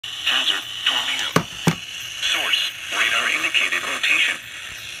hazard, tornado. Source, radar indicated rotation.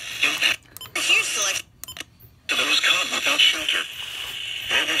 Impact. Huge selection. To those caught without shelter.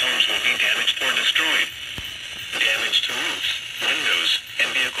 Mobile homes will be damaged or destroyed. Damage to roofs, windows,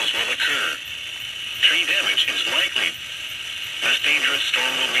 and vehicles will occur. Tree damage is likely. This dangerous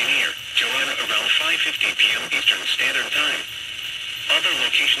storm will be near Joanna around 5:50 p.m. Eastern Standard Time. Other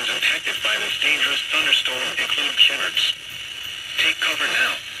locations impacted by this dangerous thunderstorm include Kennerts. Take cover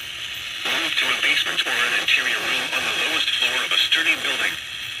now. Move to a basement or an interior room on the lowest floor of a sturdy building.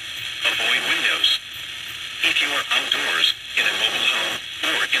 Avoid windows. If you are outdoors, in a mobile home,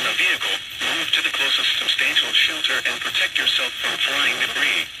 or in a vehicle, move to the closest substantial shelter and protect yourself from flying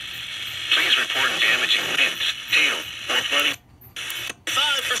debris. Please report damaging winds, hail, or flooding.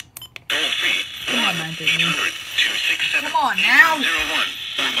 5 toll free. 1-800-267-8101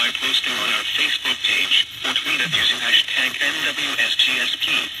 or by posting on our Facebook page or tweet it using hashtag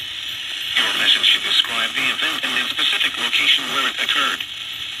NWSGSP. Your message should describe the event and the specific location where it occurred.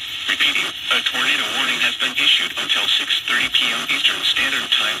 Repeating, a tornado warning has been issued until 6:30 p.m. Eastern Standard